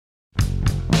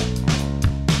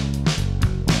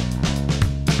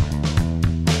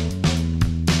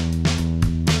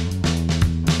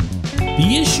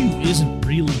The issue isn't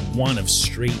really one of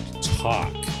straight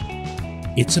talk.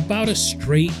 It's about a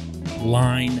straight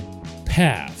line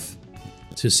path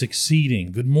to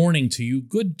succeeding. Good morning to you.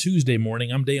 Good Tuesday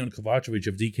morning. I'm Dejan Kovacevic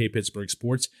of DK Pittsburgh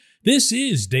Sports. This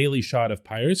is Daily Shot of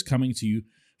Pirates coming to you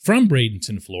from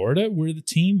Bradenton, Florida, where the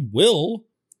team will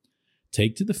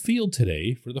take to the field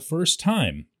today for the first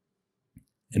time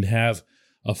and have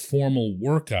a formal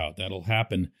workout that'll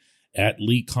happen at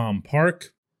Lecom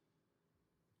Park.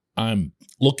 I'm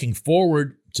looking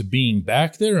forward to being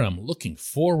back there. I'm looking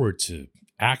forward to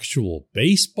actual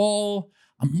baseball.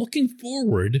 I'm looking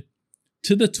forward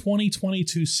to the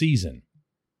 2022 season.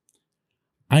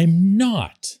 I'm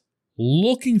not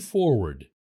looking forward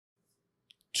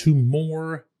to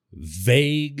more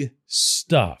vague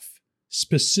stuff,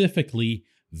 specifically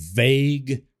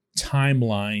vague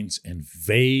timelines and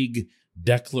vague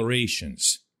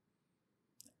declarations.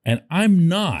 And I'm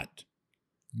not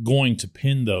going to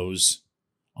pin those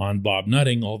on Bob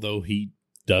Nutting, although he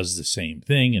does the same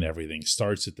thing and everything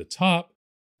starts at the top.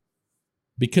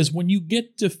 Because when you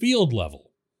get to field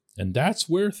level, and that's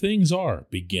where things are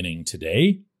beginning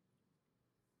today,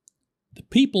 the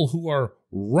people who are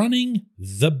running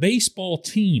the baseball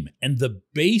team and the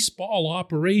baseball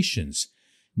operations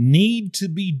need to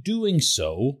be doing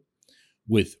so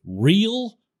with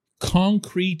real,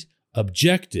 concrete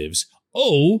objectives.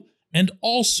 Oh, and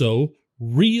also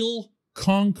real,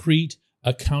 concrete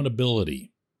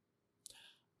accountability.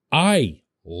 I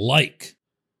like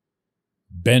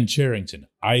Ben Cherington.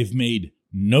 I've made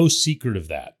no secret of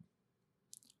that.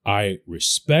 I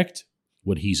respect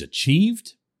what he's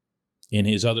achieved in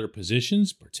his other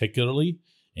positions, particularly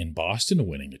in Boston,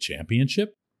 winning a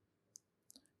championship.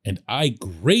 And I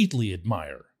greatly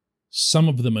admire some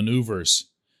of the maneuvers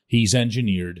he's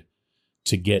engineered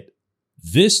to get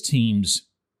this team's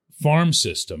farm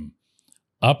system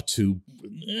up to,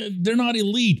 they're not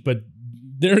elite, but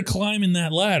they're climbing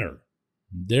that ladder.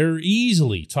 They're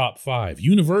easily top 5,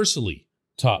 universally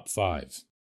top 5.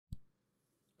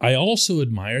 I also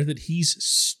admire that he's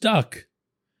stuck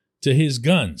to his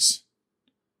guns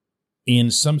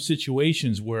in some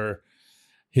situations where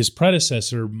his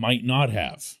predecessor might not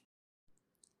have.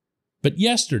 But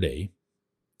yesterday,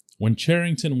 when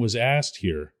Cherington was asked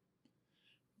here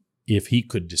if he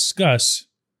could discuss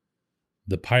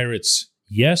the Pirates'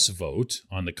 yes vote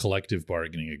on the collective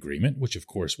bargaining agreement, which of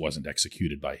course wasn't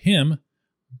executed by him,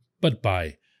 but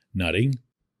by Nutting,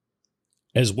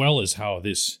 as well as how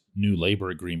this new labor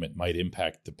agreement might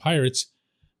impact the Pirates,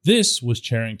 this was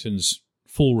Cherington's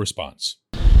full response.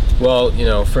 Well,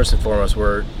 first and foremost, we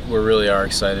really are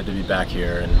excited to be back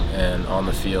here and on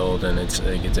the field, and it's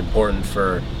important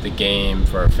for the game,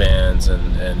 for our fans,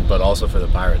 and but also for the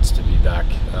Pirates to be back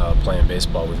playing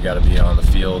baseball. We've got to be on the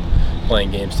field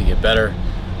playing games to get better.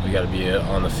 We got to be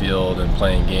on the field and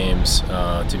playing games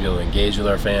to be able to engage with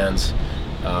our fans.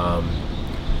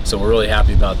 So we're really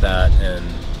happy about that, and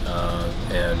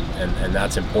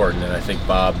that's important. And I think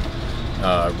Bob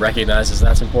recognizes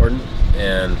that's important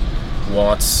and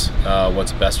wants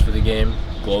what's best for the game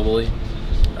globally,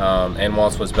 and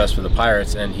wants what's best for the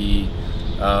Pirates. And he,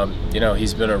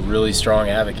 he's been a really strong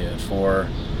advocate for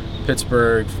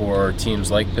Pittsburgh, for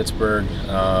teams like Pittsburgh,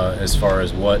 as far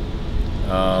as what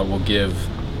will give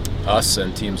us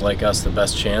and teams like us the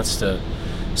best chance to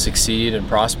succeed and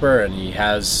prosper. And he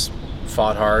has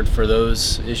fought hard for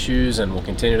those issues and will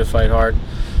continue to fight hard.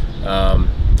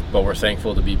 But we're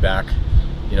thankful to be back,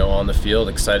 on the field,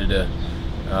 excited to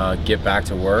get back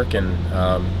to work, and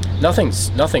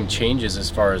nothing changes as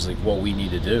far as like what we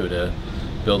need to do to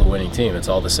build a winning team. It's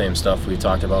all the same stuff we've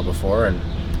talked about before,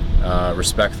 and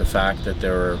respect the fact that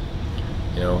there were,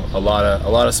 a lot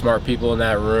of smart people in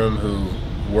that room who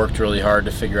worked really hard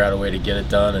to figure out a way to get it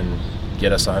done and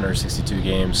get us 162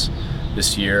 games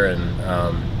this year, and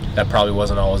that probably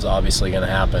wasn't always obviously going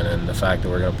to happen. And the fact that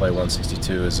we're going to play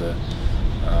 162 is a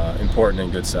important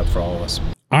and good step for all of us.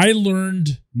 I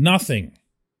learned nothing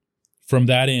from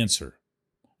that answer.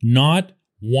 Not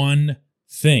one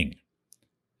thing.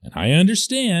 And I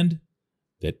understand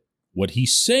that what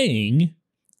he's saying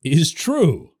is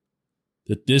true,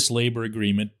 that this labor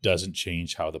agreement doesn't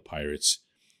change how the Pirates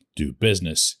do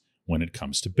business when it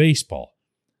comes to baseball.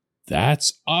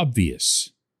 That's obvious.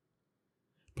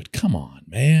 But come on,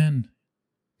 man.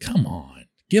 Come on.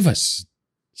 Give us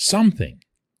something.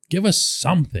 Give us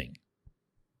something.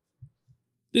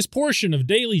 This portion of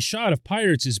Daily Shot of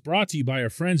Pirates is brought to you by our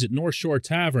friends at North Shore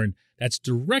Tavern, that's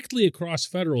directly across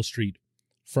Federal Street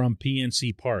from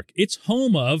PNC Park. It's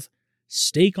home of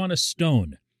Steak on a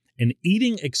Stone, an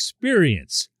eating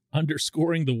experience,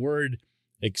 underscoring the word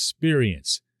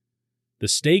experience. The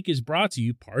steak is brought to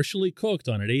you partially cooked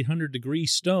on an 800-degree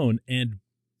stone, and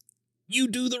you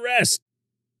do the rest.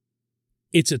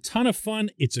 It's a ton of fun,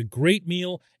 it's a great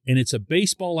meal, and it's a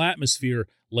baseball atmosphere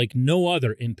like no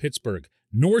other in Pittsburgh.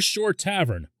 North Shore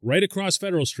Tavern, right across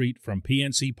Federal Street from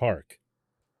PNC Park.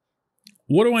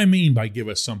 What do I mean by give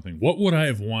us something? What would I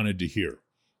have wanted to hear?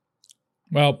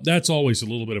 Well, that's always a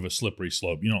little bit of a slippery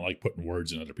slope. You don't like putting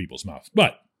words in other people's mouths.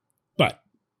 But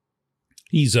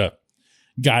he's a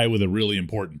guy with a really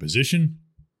important position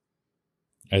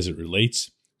as it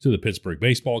relates to the Pittsburgh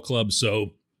Baseball Club.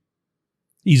 So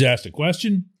he's asked a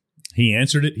question. He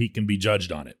answered it. He can be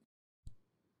judged on it.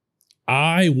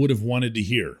 I would have wanted to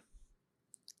hear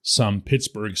some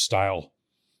Pittsburgh-style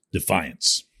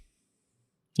defiance.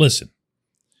 Listen,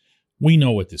 we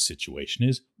know what this situation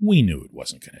is. We knew it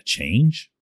wasn't going to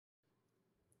change.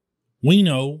 We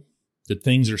know that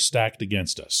things are stacked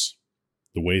against us,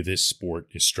 the way this sport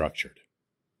is structured.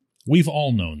 We've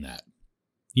all known that.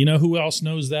 You know who else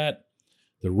knows that?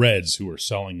 The Reds, who are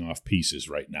selling off pieces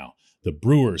right now. The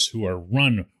Brewers, who are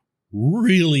run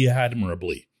really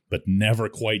admirably, but never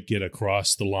quite get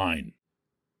across the line.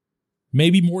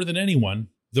 Maybe more than anyone,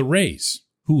 the Rays,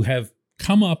 who have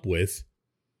come up with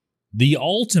the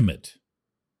ultimate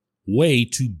way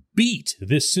to beat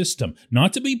this system.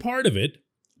 Not to be part of it,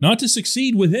 not to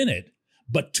succeed within it,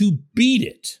 but to beat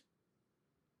it.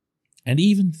 And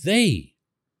even they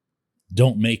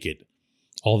don't make it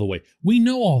all the way. We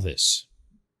know all this.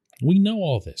 We know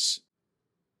all this.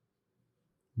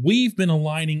 We've been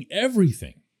aligning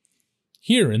everything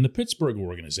here in the Pittsburgh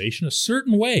organization a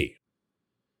certain way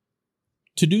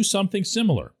to do something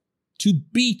similar, to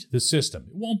beat the system.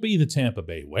 It won't be the Tampa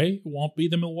Bay way. It won't be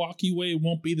the Milwaukee way. It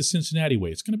won't be the Cincinnati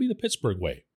way. It's going to be the Pittsburgh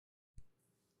way.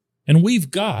 And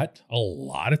we've got a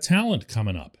lot of talent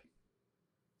coming up.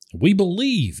 We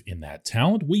believe in that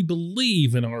talent. We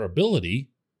believe in our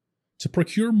ability to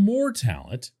procure more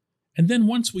talent. And then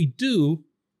once we do,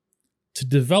 to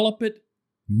develop it,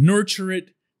 nurture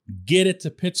it, get it to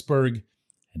Pittsburgh,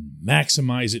 and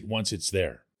maximize it once it's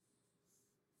there.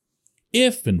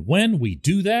 If and when we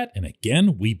do that, and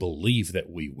again, we believe that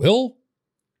we will,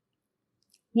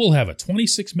 we'll have a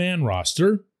 26-man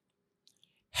roster,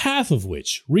 half of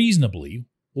which, reasonably,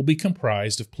 will be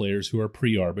comprised of players who are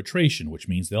pre-arbitration, which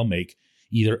means they'll make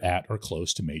either at or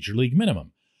close to major league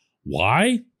minimum.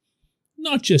 Why?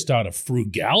 Not just out of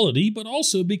frugality, but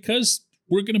also because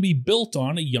we're going to be built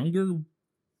on a younger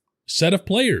set of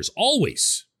players,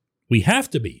 always. We have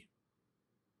to be.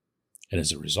 And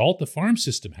as a result, the farm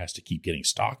system has to keep getting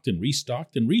stocked and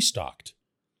restocked and restocked.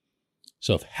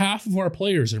 So if half of our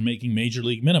players are making major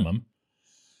league minimum,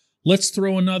 let's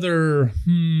throw another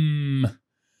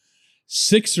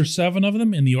 6 or 7 of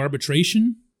them in the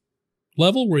arbitration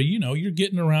level where, you're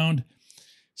getting around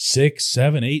 6,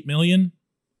 7, 8 million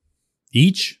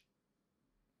each.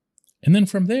 And then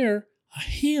from there, a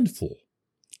handful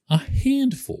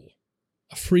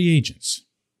of free agents.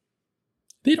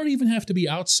 They don't even have to be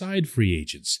outside free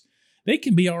agents. They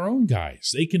can be our own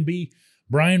guys. They can be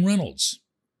Brian Reynolds,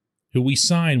 who we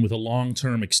sign with a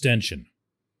long-term extension,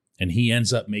 and he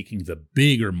ends up making the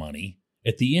bigger money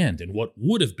at the end. And what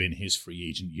would have been his free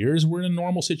agent years were in a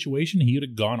normal situation. He would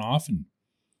have gone off and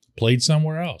played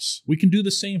somewhere else. We can do the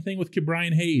same thing with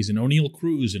Brian Hayes and O'Neill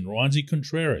Cruz and Roansy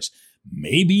Contreras.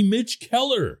 Maybe Mitch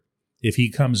Keller, if he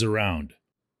comes around.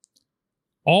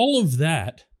 All of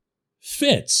that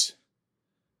fits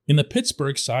in the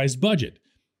Pittsburgh-sized budget.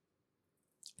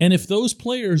 And if those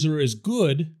players are as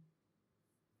good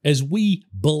as we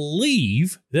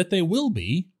believe that they will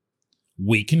be,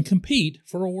 we can compete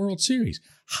for a World Series.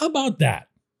 How about that?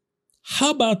 How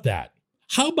about that?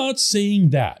 How about saying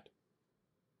that?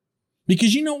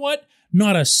 Because you know what?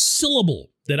 Not a syllable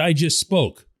that I just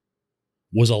spoke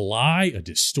was a lie, a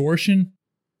distortion,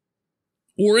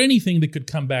 or anything that could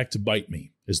come back to bite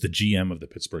me as the GM of the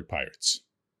Pittsburgh Pirates.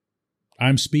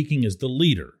 I'm speaking as the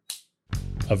leader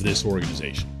of this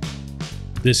organization.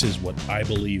 This is what I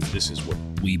believe. This is what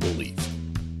we believe.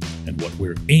 And what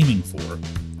we're aiming for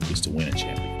is to win a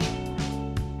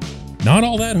championship. Not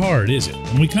all that hard, is it?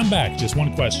 When we come back, just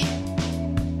one question.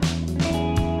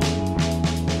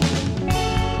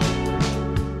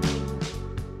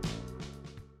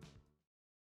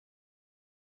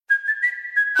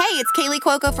 Hey, it's Kaylee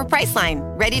Cuoco for Priceline.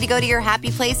 Ready to go to your happy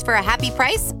place for a happy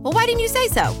price? Well, why didn't you say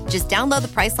so? Just download the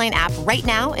Priceline app right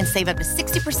now and save up to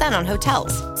 60% on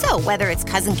hotels. So whether it's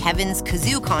Cousin Kevin's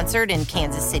Kazoo Concert in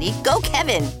Kansas City, go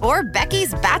Kevin, or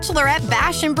Becky's Bachelorette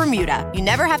Bash in Bermuda, you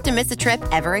never have to miss a trip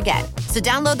ever again. So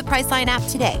download the Priceline app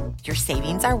today. Your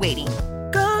savings are waiting.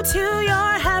 Go to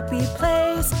your happy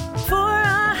place for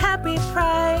a happy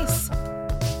price.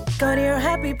 Go to your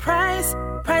happy price,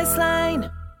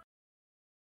 Priceline.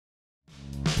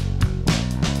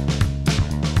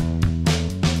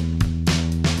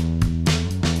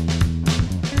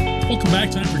 Welcome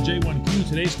back. Time for J1Q.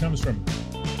 Today's comes from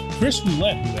Chris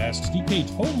Roulette, who asks,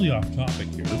 DK, totally off topic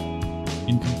here.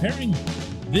 In comparing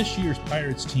this year's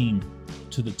Pirates team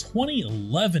to the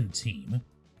 2011 team,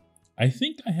 I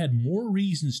think I had more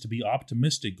reasons to be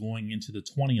optimistic going into the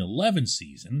 2011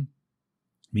 season,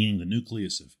 meaning the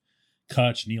nucleus of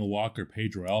Kutch, Neil Walker,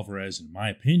 Pedro Alvarez, in my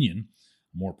opinion,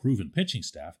 a more proven pitching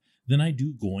staff, than I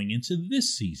do going into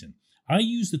this season. I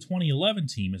use the 2011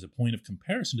 team as a point of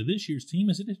comparison to this year's team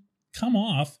as it had come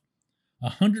off a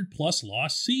 100-plus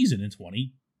loss season in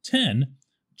 2010,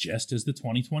 just as the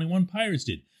 2021 Pirates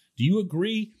did. Do you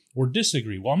agree or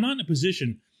disagree? Well, I'm not in a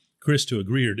position, Chris, to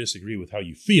agree or disagree with how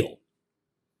you feel.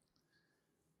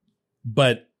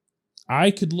 But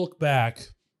I could look back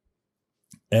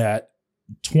at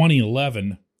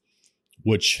 2011,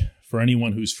 which, for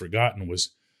anyone who's forgotten,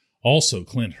 was also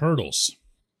Clint Hurdle's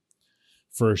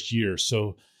first year.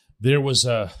 So there was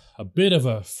a bit of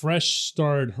a fresh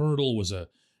start. Hurdle was a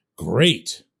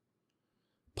great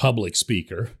public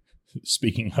speaker.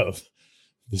 Speaking of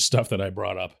the stuff that I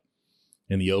brought up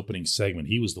in the opening segment,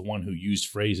 he was the one who used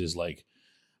phrases like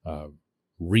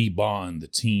rebond the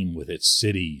team with its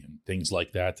city and things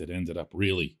like that ended up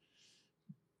really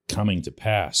coming to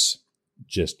pass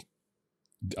just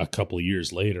a couple of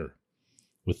years later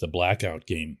with the blackout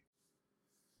game.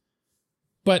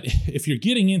 But if you're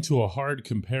getting into a hard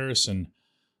comparison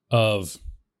of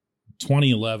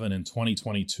 2011 and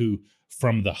 2022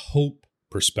 from the hope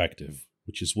perspective,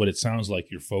 which is what it sounds like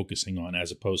you're focusing on,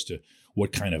 as opposed to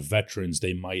what kind of veterans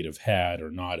they might have had or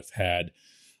not have had,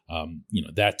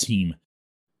 that team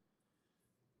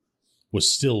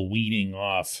was still weaning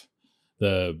off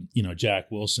the, Jack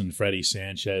Wilson, Freddie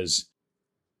Sanchez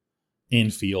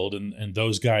infield, and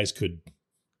those guys could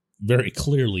very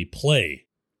clearly play.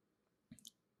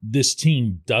 This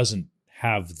team doesn't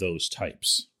have those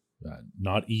types,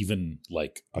 not even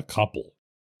like a couple.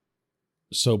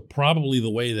 So probably the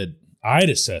way that I'd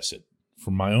assess it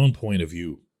from my own point of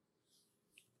view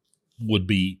would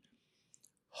be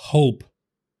hope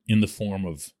in the form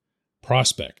of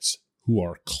prospects who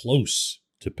are close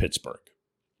to Pittsburgh,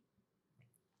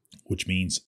 which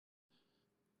means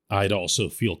I'd also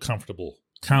feel comfortable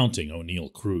counting O'Neal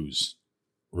Cruz,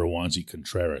 Roansy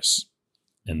Contreras,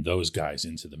 and those guys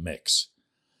into the mix.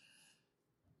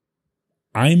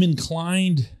 I'm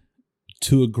inclined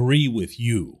to agree with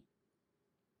you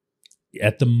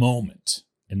at the moment,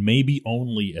 and maybe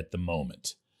only at the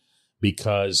moment,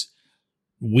 because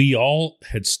we all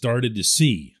had started to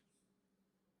see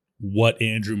what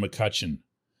Andrew McCutchen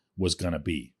was going to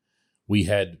be. We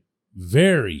had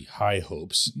very high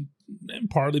hopes, and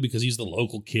partly because he's the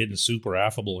local kid and super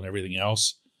affable and everything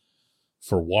else,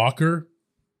 for Walker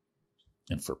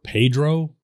and for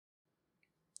Pedro.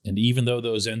 And even though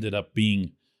those ended up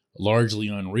being largely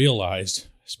unrealized,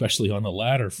 especially on the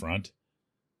latter front,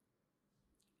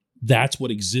 that's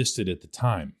what existed at the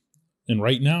time. And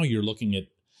right now you're looking at,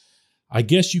 I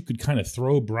guess you could kind of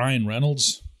throw Brian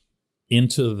Reynolds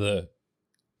into the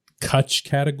Kutch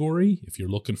category if you're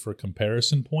looking for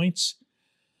comparison points.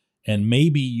 And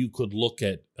maybe you could look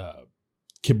at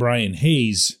Ke'Bryan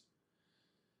Hayes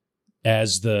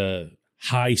as the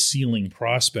high ceiling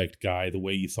prospect guy, the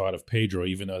way you thought of Pedro,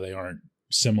 even though they aren't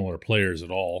similar players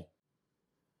at all.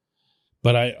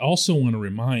 But I also want to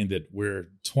remind that where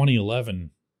 2011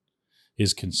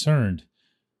 is concerned,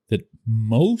 that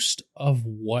most of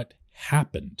what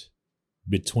happened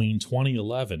between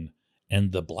 2011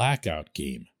 and the blackout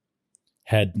game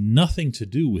had nothing to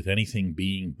do with anything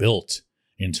being built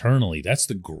internally. That's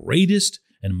the greatest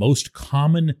and most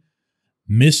common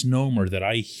misnomer that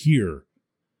I hear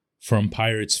from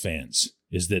Pirates fans,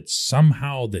 is that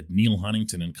somehow that Neil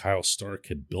Huntington and Kyle Stark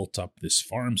had built up this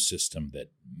farm system that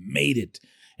made it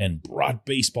and brought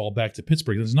baseball back to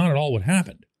Pittsburgh. That's not at all what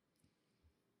happened.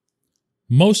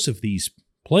 Most of these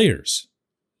players,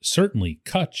 certainly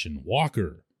Kutch and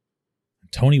Walker,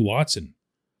 Tony Watson,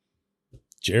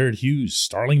 Jared Hughes,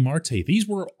 Starling Marte, these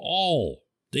were all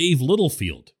Dave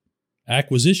Littlefield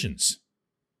acquisitions.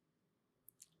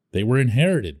 They were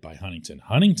inherited by Huntington.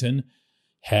 Huntington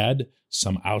had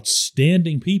some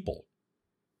outstanding people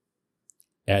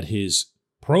at his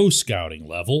pro scouting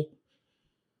level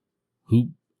who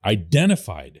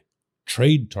identified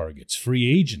trade targets, free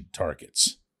agent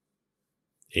targets.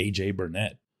 A.J.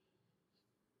 Burnett,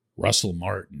 Russell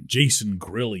Martin, Jason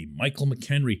Grilli, Michael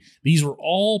McHenry. These were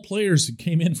all players that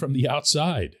came in from the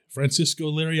outside.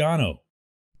 Francisco Liriano.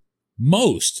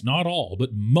 Most, not all,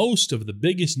 but most of the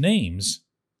biggest names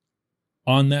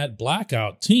on that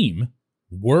blackout team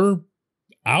were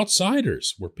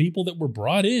outsiders, were people that were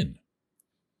brought in.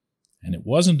 And it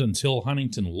wasn't until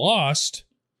Huntington lost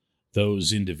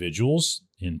those individuals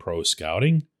in pro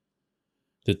scouting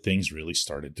that things really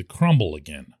started to crumble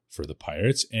again for the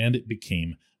Pirates, and it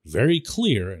became very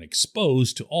clear and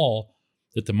exposed to all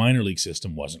that the minor league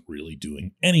system wasn't really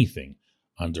doing anything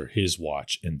under his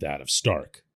watch and that of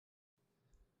Stark.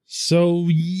 So,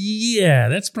 yeah,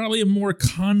 that's probably a more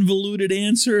convoluted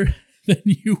answer than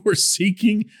you were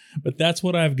seeking, but that's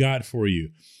what I've got for you.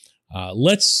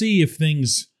 Let's see if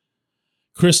things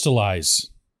crystallize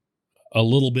a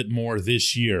little bit more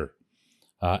this year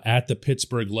at the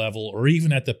Pittsburgh level, or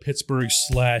even at the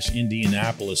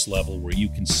Pittsburgh/Indianapolis level, where you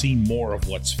can see more of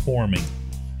what's forming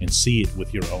and see it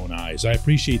with your own eyes. I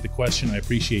appreciate the question. I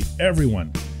appreciate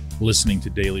everyone listening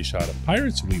to Daily Shot of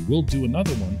Pirates. We will do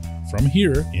another one from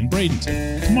here in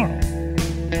Bradenton tomorrow.